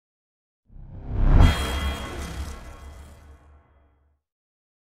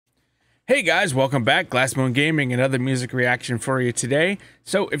Hey guys, welcome back. Glass Moon Gaming, another music reaction for you today.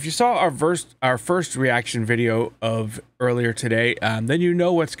 So if you saw our first reaction video of earlier today, then you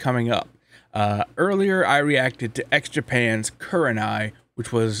know what's coming up. Earlier I reacted to X Japan's Kurenai,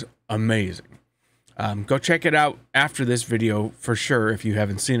 which was amazing. Go check it out after this video for sure if you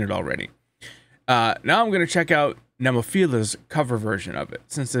haven't seen it already. Now I'm going to check out Nemophila's cover version of it,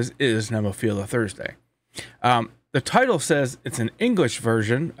 since this is Nemophila Thursday. The title says it's an English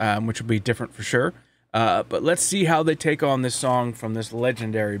version, which will be different for sure. But let's see how they take on this song from this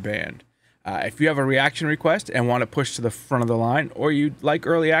legendary band. If you have a reaction request and want to push to the front of the line, or you'd like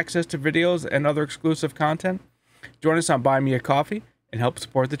early access to videos and other exclusive content, join us on Buy Me a Coffee and help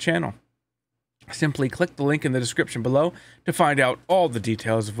support the channel. Simply click the link in the description below to find out all the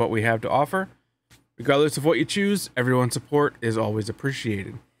details of what we have to offer. Regardless of what you choose, everyone's support is always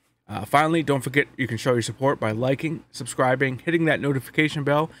appreciated. Finally, don't forget you can show your support by liking, subscribing, hitting that notification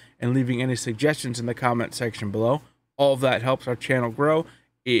bell, and leaving any suggestions in the comment section below. All of that helps our channel grow.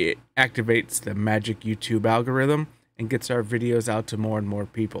 It activates the magic YouTube algorithm and gets our videos out to more and more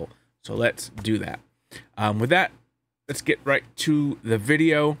people. So let's do that. With that, let's get right to the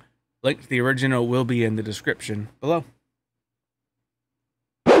video. Link to the original will be in the description below.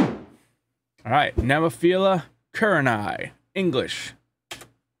 All right, Nemophila, Kurenai, English.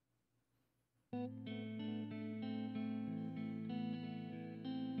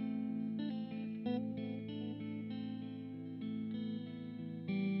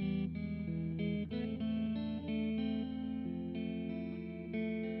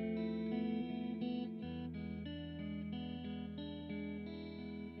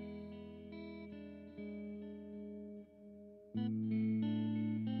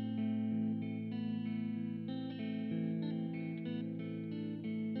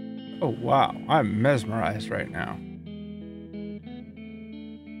 Oh wow, I'm mesmerized right now.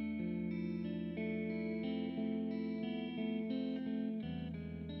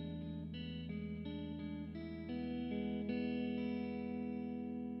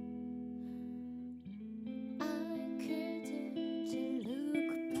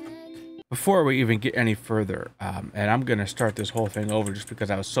 Before we even get any further, and I'm gonna start this whole thing over just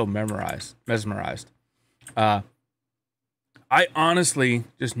because I was so mesmerized. I honestly,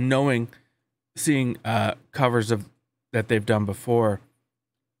 just seeing covers of that they've done before,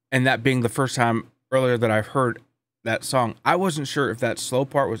 and that being the first time earlier that I've heard that song, I wasn't sure if that slow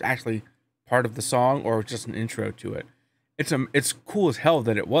part was actually part of the song or just an intro to it. It's cool as hell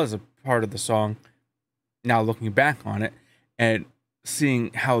that it was a part of the song. Now looking back on it and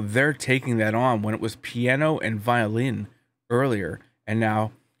seeing how they're taking that on when it was piano and violin earlier, and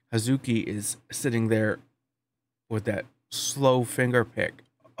now Hazuki is sitting there with that slow finger pick.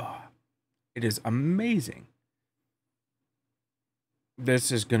 Oh, it is amazing.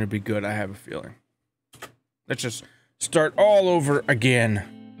 This is going to be good, I have a feeling. Let's just start all over again.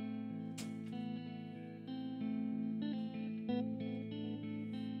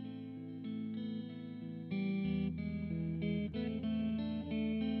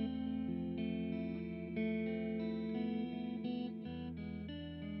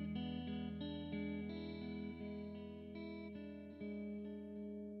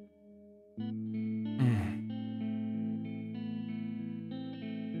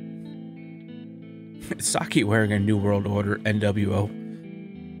 Saki wearing a New World Order NWO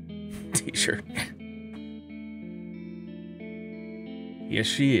t-shirt. Yes,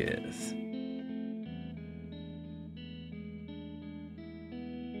 she is.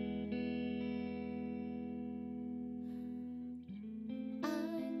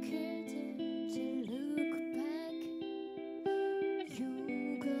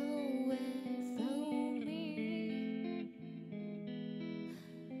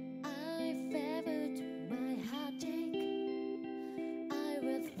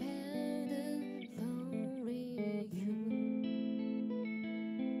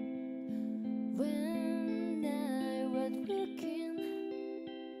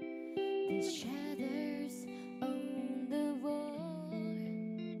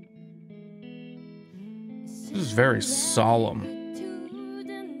 This is very solemn.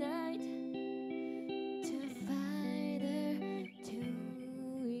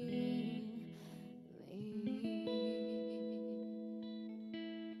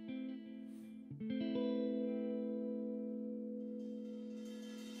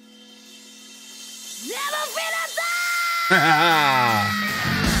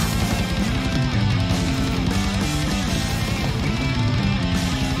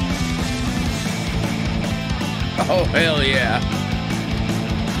 Oh, hell yeah.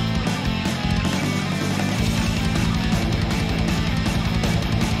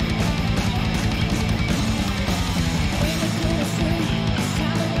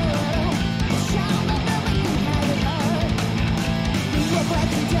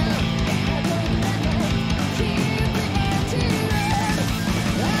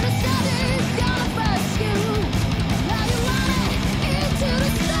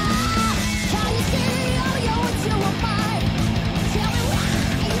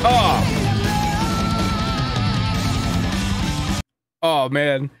 Oh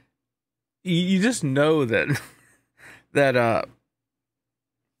man, you just know that that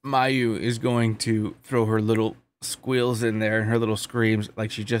Mayu is going to throw her little squeals in there and her little screams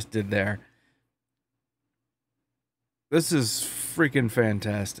like she just did there. This is freaking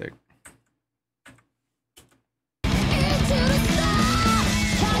fantastic.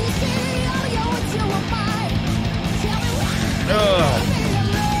 Ugh.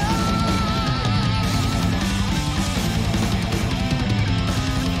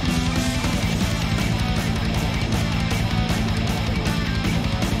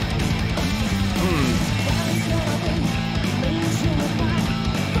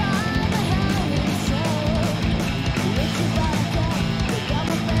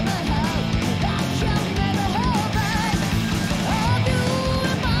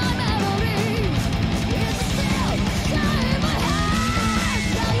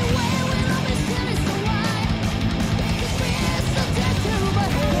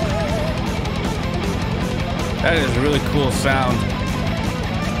 That is a really cool sound.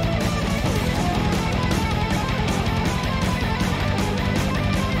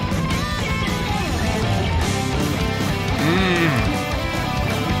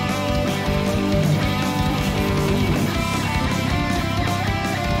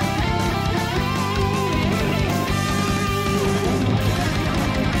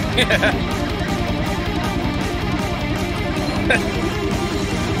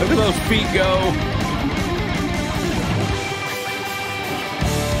 Look at those feet go.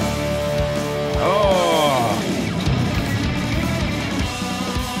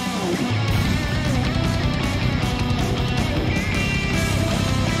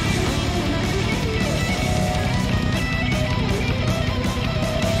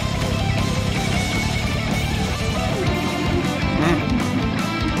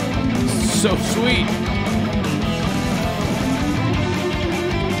 So sweet.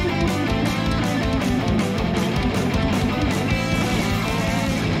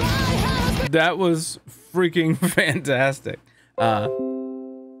 That was freaking fantastic.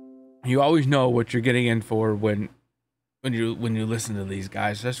 You always know what you're getting in for when you listen to these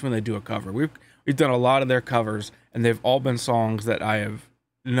guys, especially when they do a cover. We've done a lot of their covers, and they've all been songs that I have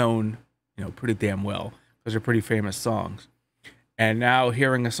known, you know, pretty damn well because they're pretty famous songs. And now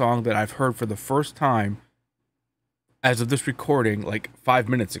hearing a song that I've heard for the first time as of this recording, like 5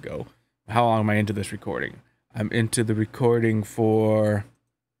 minutes ago. How long am I into this recording? I'm into the recording for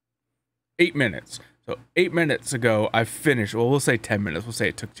 8 minutes. So 8 minutes ago, I finished. Well, we'll say 10 minutes. We'll say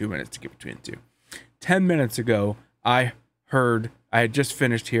it took 2 minutes to get between the two. 10 minutes ago, I had just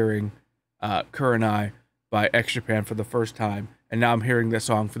finished hearing Kurenai by X Japan for the first time. And now I'm hearing this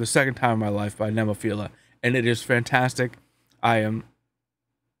song for the second time in my life by Nemophila. And it is fantastic. I am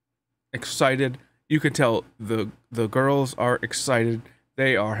excited. You can tell the girls are excited.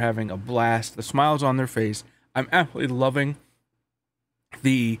 They are having a blast. The smiles on their face. I'm absolutely loving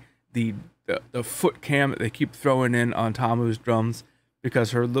the foot cam that they keep throwing in on Tamu's drums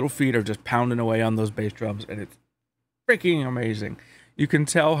because her little feet are just pounding away on those bass drums, and it's freaking amazing. You can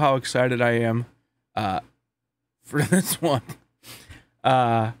tell how excited I am for this one.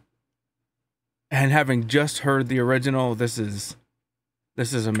 And having just heard the original, this is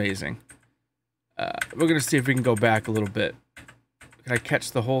amazing. We're gonna see if we can go back a little bit. Can I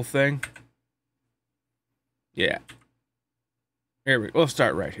catch the whole thing? Yeah. We'll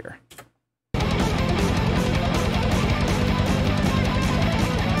start right here.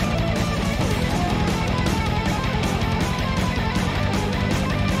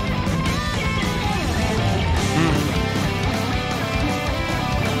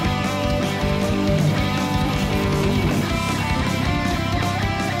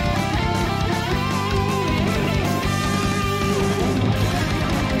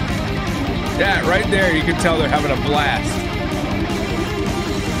 Yeah, right there, you can tell they're having a blast.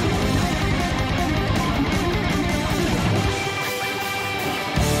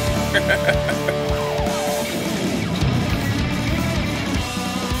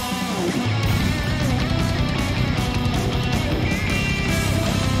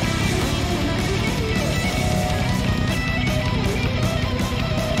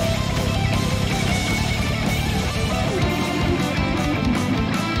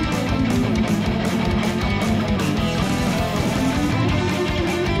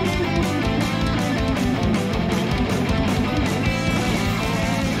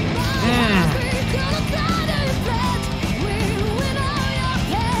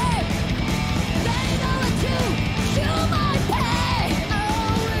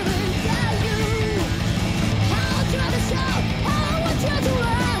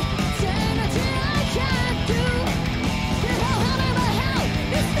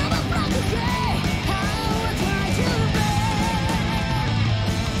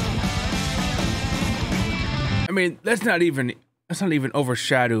 mean, let's not even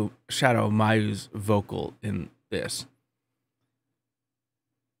overshadow Mayu's vocal in this.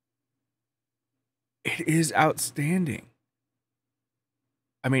 It is outstanding.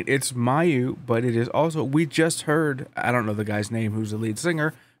 I mean, it's Mayu, but it is also, we just heard, I don't know the guy's name who's the lead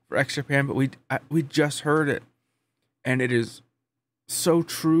singer for X Japan, but we just heard it, and it is so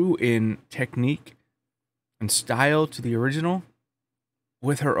true in technique and style to the original,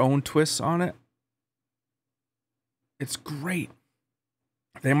 with her own twists on it. It's great.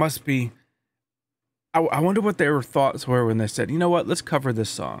 They must be, I wonder what their thoughts were when they said, you know what, let's cover this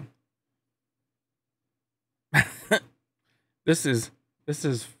song. This is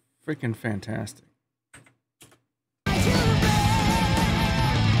freaking fantastic.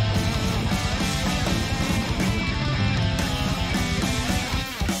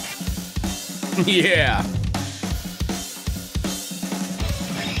 Yeah.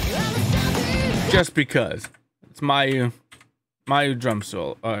 Just because. It's Mayu drum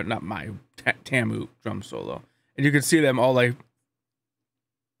solo. Not Mayu, Tamu drum solo. And you can see them all like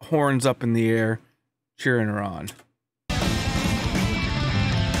horns up in the air, cheering her on.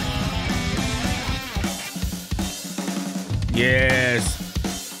 Yes.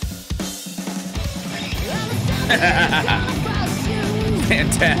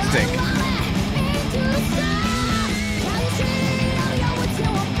 Fantastic.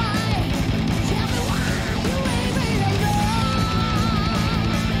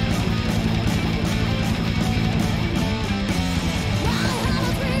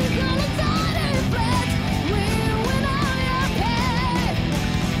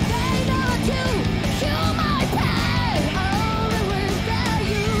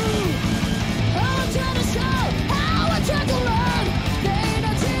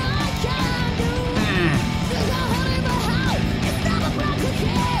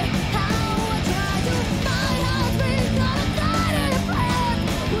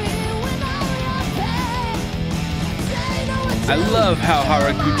 I love how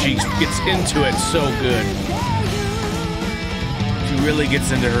Haraguchi gets into it so good. She really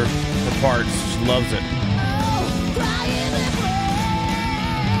gets into her parts. She loves it.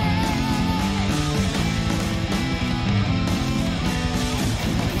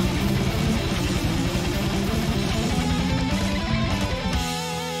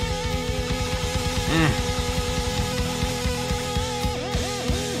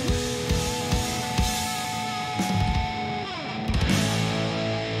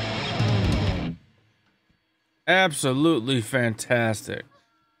 Absolutely fantastic.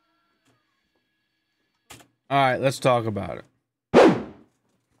 All right, let's talk about it.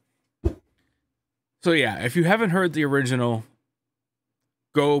 So yeah, if you haven't heard the original,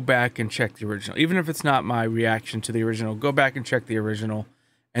 go back and check the original. Even if it's not my reaction to the original, go back and check the original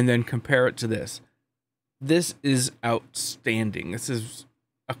and then compare it to this. This is outstanding. This is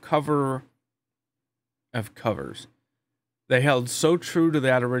a cover of covers. They held so true to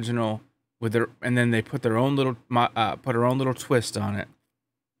that original with their, and then they put their own little twist on it.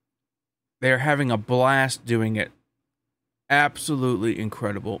 They're having a blast doing it. Absolutely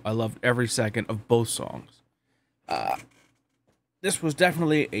incredible. I loved every second of both songs. This was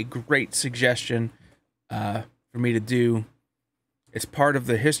definitely a great suggestion for me to do. It's part of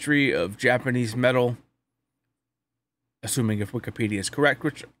the history of Japanese metal, assuming if Wikipedia is correct,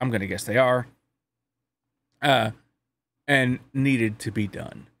 which I'm going to guess they are, and needed to be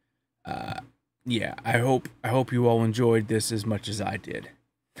done. Yeah, I hope you all enjoyed this as much as I did.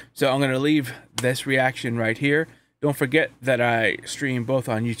 So I'm going to leave this reaction right here. Don't forget that I stream both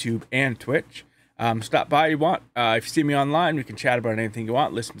on YouTube and Twitch. Stop by if you want. If you see me online, we can chat about anything you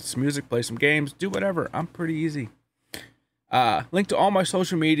want, listen to some music, play some games, do whatever. I'm pretty easy. Link to all my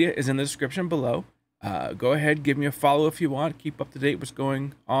social media is in the description below. Go ahead, give me a follow if you want. Keep up to date what's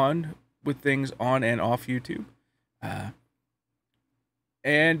going on with things on and off YouTube.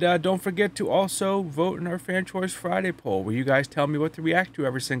 And don't forget to also vote in our Fan Choice Friday poll, where you guys tell me what to react to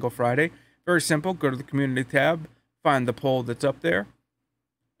every single Friday. Very simple. Go to the community tab, find the poll that's up there.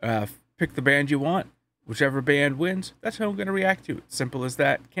 Pick the band you want. Whichever band wins, that's who I'm going to react to. It's simple as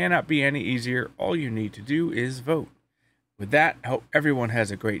that. Cannot be any easier. All you need to do is vote. With that, I hope everyone has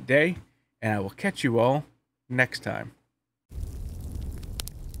a great day, and I will catch you all next time.